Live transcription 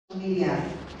Media.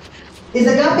 Is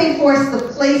Agape Force the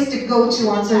place to go to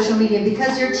on social media?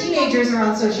 Because your teenagers are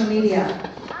on social media.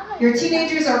 Your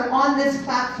teenagers are on this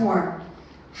platform.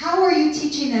 How are you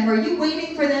teaching them? Are you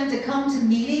waiting for them to come to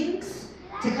meetings?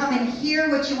 To come and hear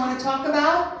what you want to talk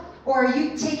about? Or are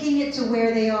you taking it to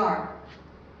where they are?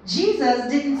 Jesus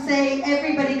didn't say,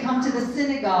 everybody come to the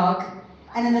synagogue,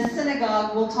 and in the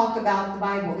synagogue we'll talk about the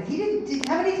Bible. He didn't.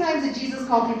 How many times did Jesus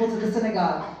call people to the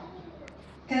synagogue?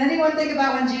 Can anyone think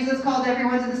about when Jesus called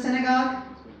everyone to the synagogue?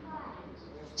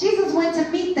 Jesus went to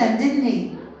meet them, didn't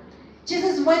he?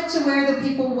 Jesus went to where the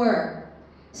people were.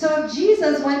 So if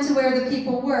Jesus went to where the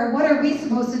people were, what are we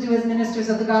supposed to do as ministers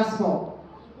of the gospel?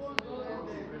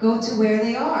 Go to where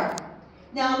they are.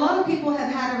 Now, a lot of people have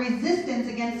had a resistance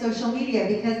against social media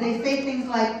because they say things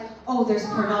like, oh, there's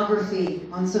pornography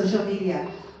on social media.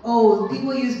 Oh,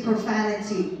 people use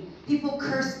profanity. People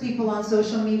curse people on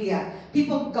social media.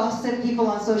 People gossip people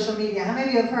on social media. How many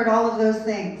of you have heard all of those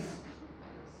things?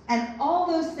 And all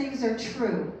those things are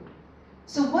true.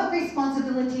 So what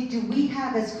responsibility do we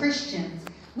have as Christians?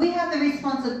 We have the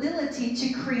responsibility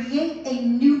to create a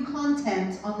new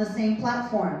content on the same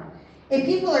platform. If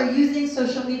people are using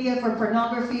social media for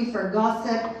pornography, for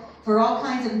gossip, for all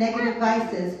kinds of negative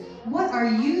vices, what are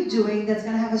you doing that's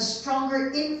going to have a stronger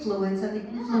influence than the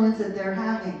influence that they're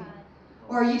having?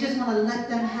 Or you just want to let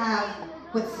them have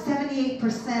what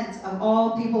 78% of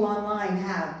all people online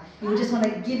have? And we just want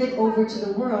to give it over to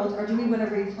the world, or do we want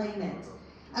to reclaim it?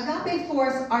 Agape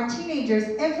Force, our teenagers,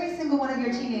 every single one of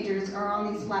your teenagers are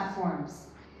on these platforms.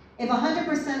 If 100%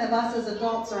 of us as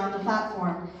adults are on the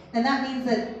platform, then that means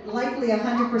that likely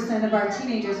 100% of our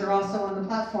teenagers are also on the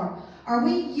platform. Are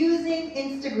we using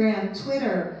Instagram,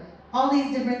 Twitter, all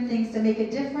these different things to make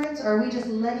a difference, or are we just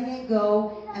letting it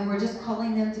go and we're just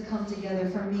calling them to come together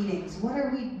for meetings? What are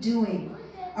we doing?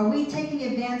 Are we taking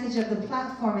advantage of the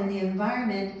platform and the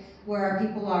environment where our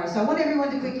people are? So I want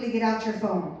everyone to quickly get out your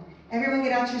phone. Everyone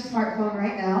get out your smartphone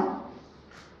right now.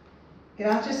 Get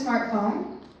out your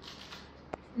smartphone.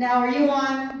 Now, are you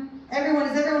on, is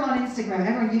everyone on Instagram?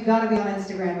 Everyone, you've got to be on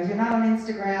Instagram. If you're not on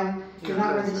Instagram, you're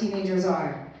not where the teenagers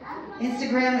are.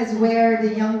 Instagram is where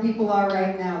the young people are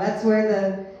right now. That's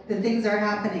where the things are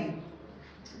happening.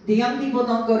 The young people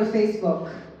don't go to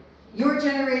Facebook. Your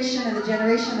generation and the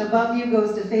generation above you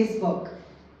goes to Facebook.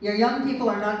 Your young people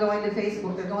are not going to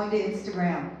Facebook. They're going to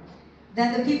Instagram.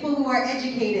 Then the people who are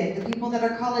educated, the people that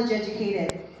are college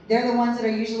educated, they're the ones that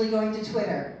are usually going to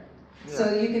Twitter. Yeah.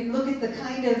 So you can look at the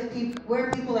kind of where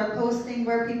people are posting,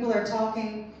 where people are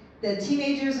talking. The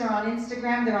teenagers are on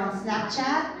Instagram. They're on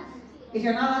Snapchat. If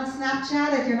you're not on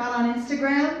Snapchat, if you're not on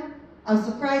Instagram, I'm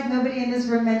surprised nobody in this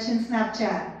room mentioned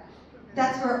Snapchat.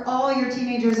 That's where all your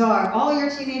teenagers are. All your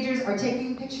teenagers are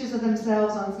taking pictures of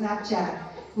themselves on Snapchat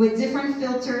with different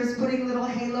filters, putting little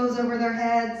halos over their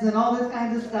heads and all this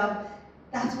kinds of stuff.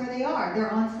 That's where they are.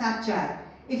 They're on Snapchat.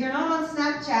 If you're not on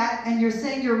Snapchat and you're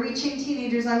saying you're reaching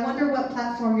teenagers, I wonder what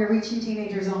platform you're reaching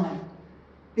teenagers on.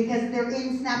 Because they're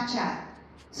in Snapchat.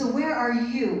 So where are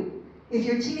you? If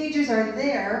your teenagers are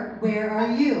there, where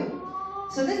are you?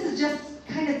 So this is just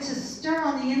kind of to stir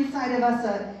on the inside of us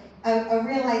a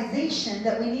realization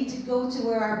that we need to go to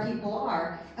where our people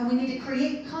are, and we need to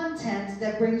create content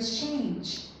that brings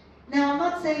change. Now, I'm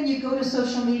not saying you go to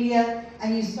social media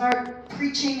and you start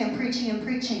preaching and preaching and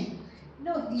preaching.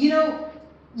 No,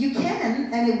 you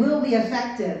can, and it will be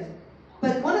effective.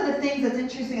 But one of the things that's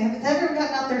interesting, has everyone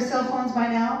gotten out their cell phones by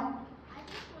now?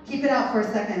 Keep it out for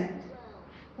a second.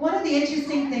 One of the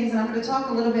interesting things, and I'm going to talk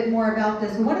a little bit more about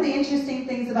this, but one of the interesting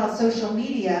things about social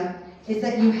media is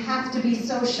that you have to be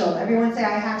social. Everyone say,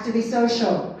 I have to be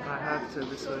social. I have to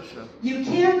be social. You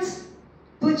can't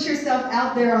put yourself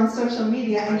out there on social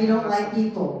media and you don't like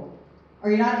people, or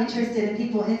you're not interested in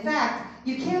people. In fact,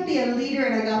 you can't be a leader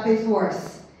in Agape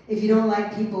Force if you don't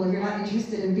like people, if you're not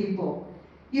interested in people.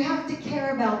 You have to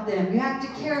care about them. You have to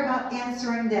care about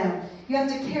answering them. You have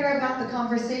to care about the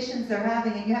conversations they're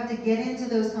having, and you have to get into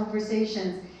those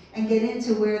conversations and get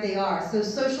into where they are. So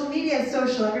social media is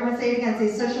social. Everyone say it again.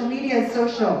 Say social media is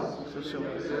social. Social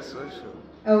media is social.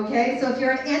 Okay, so if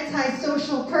you're an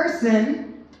antisocial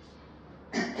person,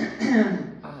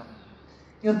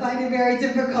 you'll find it very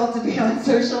difficult to be on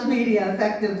social media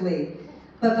effectively.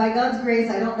 But by God's grace,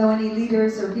 I don't know any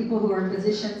leaders or people who are in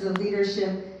positions of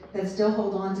leadership that still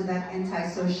hold on to that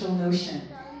antisocial notion.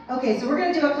 Okay, so we're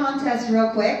going to do a contest real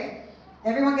quick.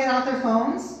 Everyone get out their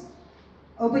phones.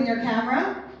 Open your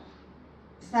camera.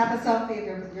 Snap a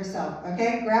selfie of yourself,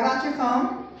 okay? Grab out your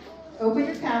phone. Open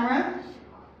your camera.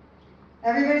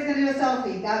 Everybody's going to do a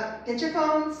selfie. Get your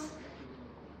phones.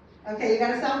 Okay, you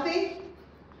got a selfie?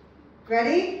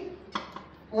 Ready?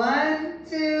 1,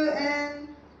 2, and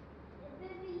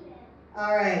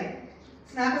All right.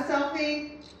 Snap a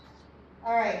selfie.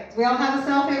 All right. We all have a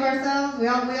selfie of ourselves. We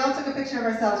all took a picture of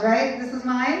ourselves, right? This is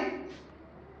mine.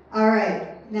 All right.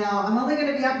 Now, I'm only going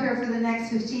to be up here for the next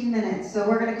 15 minutes, so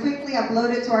we're going to quickly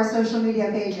upload it to our social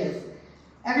media pages.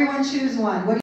 Everyone choose one. What do you